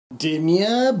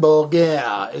Dimmu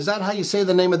Borgir. Is that how you say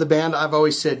the name of the band? I've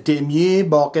always said Dimmu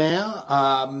Borgir.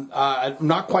 I'm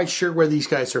not quite sure where these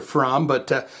guys are from,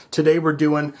 but today we're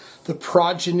doing the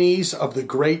Progenies of the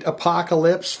Great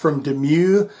Apocalypse from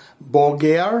Dimmu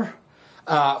Borgir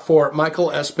for Michael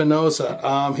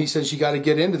Espinosa. He says you got to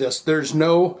get into this. There's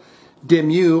no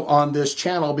Dimmu on this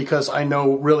channel because I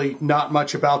know really not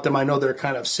much about them. I know they're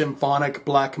kind of symphonic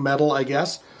black metal, I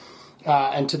guess.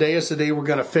 And today is the day we're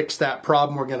going to fix that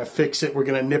problem. We're going to fix it. We're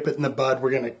going to nip it in the bud.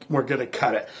 We're going to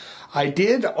cut it. I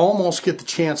did almost get the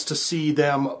chance to see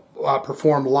them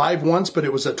perform live once, but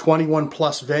it was a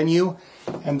 21+ venue,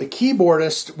 and the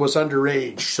keyboardist was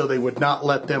underage, so they would not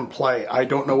let them play. I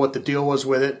don't know what the deal was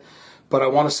with it, but I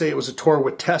want to say it was a tour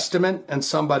with Testament and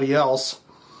somebody else.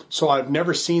 So I've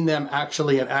never seen them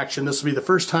actually in action. This will be the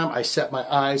first time I set my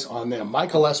eyes on them.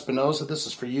 Michael Espinosa, this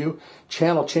is for you.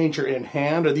 Channel changer in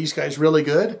hand. Are these guys really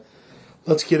good?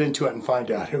 Let's get into it and find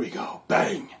out. Here we go.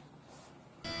 Bang!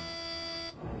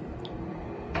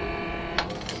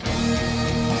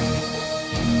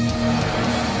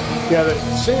 Yeah, the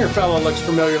singer fellow looks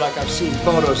familiar, like I've seen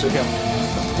photos of him.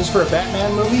 This for a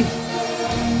Batman movie?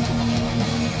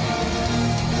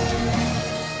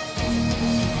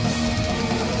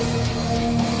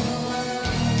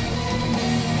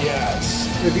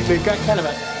 They've got kind of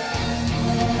a...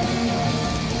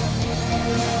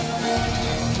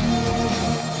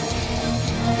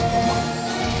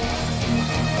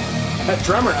 That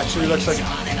drummer actually looks like...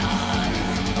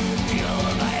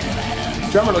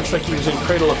 Drummer looks like he was in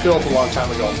Cradle of Filth a long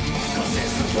time ago.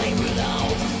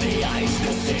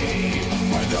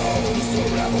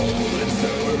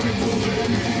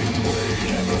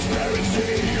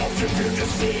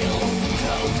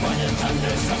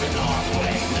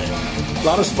 A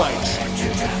lot of spikes.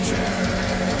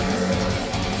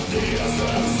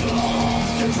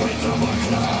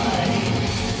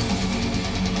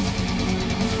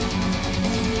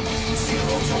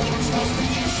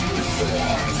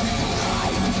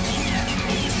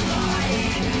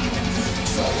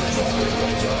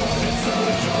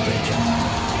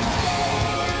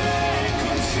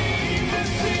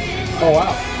 Oh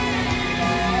wow.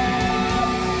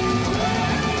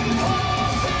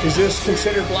 Is this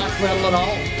considered black metal at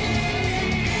all?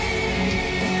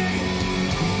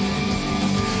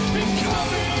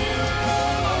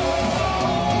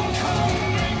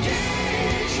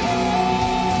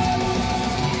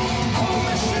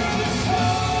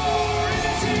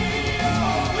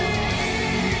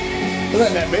 Look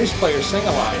at that bass player sing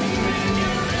a lot.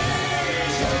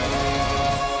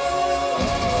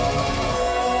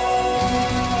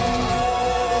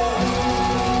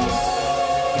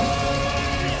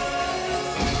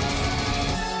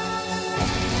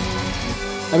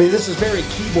 I mean, this is very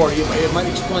keyboardy. It might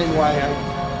explain why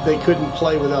they couldn't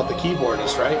play without the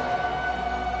keyboardist, right?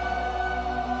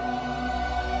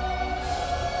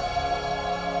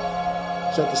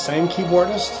 Is that the same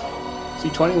keyboardist? Is he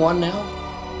 21 now?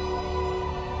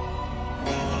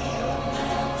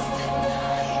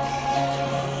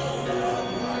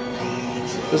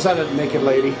 Is that a naked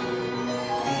lady?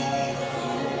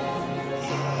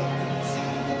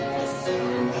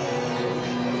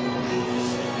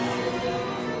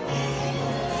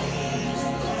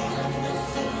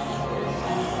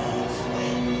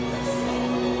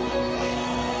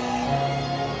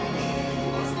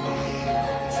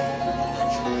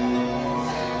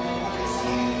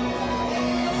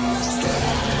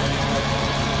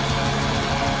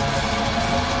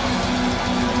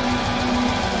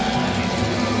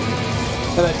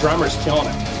 And that drummer's killing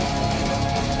it.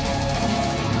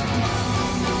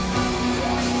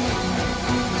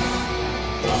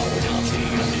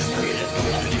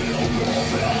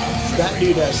 That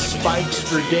dude has spikes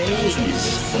for days.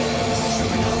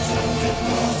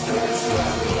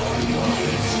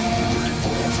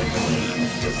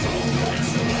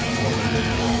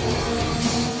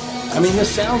 I mean, this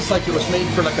sounds like it was made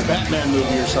for like a Batman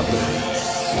movie or something.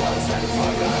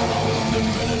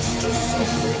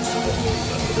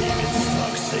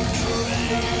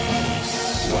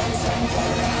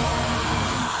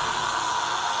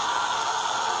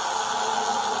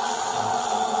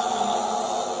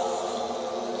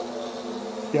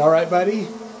 You all right, buddy?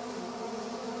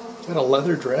 Is that a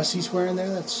leather dress he's wearing there?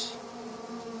 That's...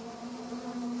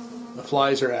 The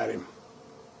flies are at him.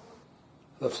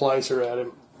 The flies are at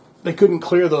him. They couldn't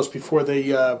clear those before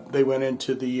they went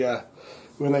into the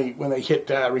when they hit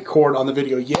record on the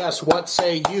video. Yes, what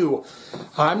say you?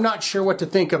 I'm not sure what to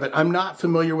think of it. I'm not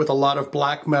familiar with a lot of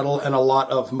black metal and a lot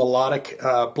of melodic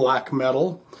black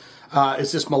metal.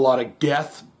 Is this melodic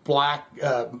death? A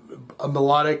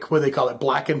melodic, what do they call it?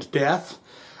 Blackened death?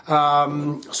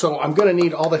 So I'm going to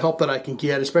need all the help that I can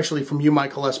get, especially from you,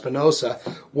 Michael Espinosa.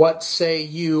 What say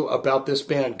you about this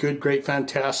band? Good, great,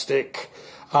 fantastic.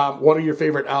 What are your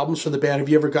favorite albums for the band? Have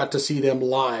you ever got to see them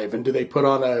live? And do they put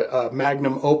on a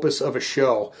magnum opus of a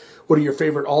show? What are your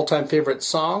favorite all-time favorite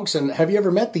songs? And have you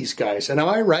ever met these guys? And am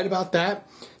I right about that?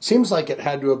 Seems like it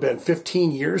had to have been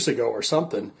 15 years ago or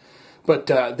something. But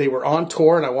they were on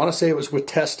tour, and I want to say it was with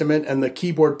Testament, and the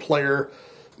keyboard player,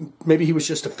 maybe he was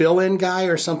just a fill-in guy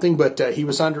or something, but he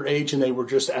was underage, and they were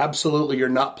just absolutely, you're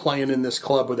not playing in this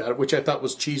club without it, which I thought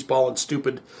was cheeseball and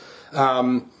stupid.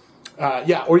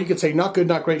 Yeah, or you could say, not good,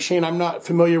 not great. Shane, I'm not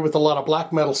familiar with a lot of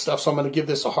black metal stuff, so I'm going to give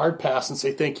this a hard pass and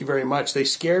say thank you very much. They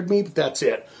scared me, but that's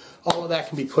it. All of that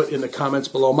can be put in the comments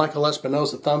below. Michael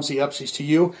Espinosa, thumbsy upsies to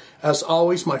you. As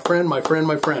always, my friend, my friend,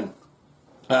 my friend.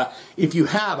 If you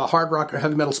have a hard rock or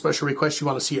heavy metal special request, you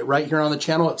want to see it right here on the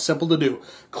channel, it's simple to do.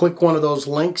 Click one of those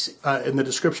links in the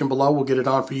description below. We'll get it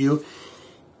on for you.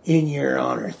 In your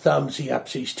honor, thumbsy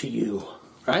upsies to you.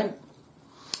 Right?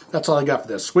 That's all I got for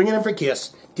this. Swinging in for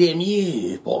Kiss.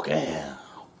 Dimmu Borgir.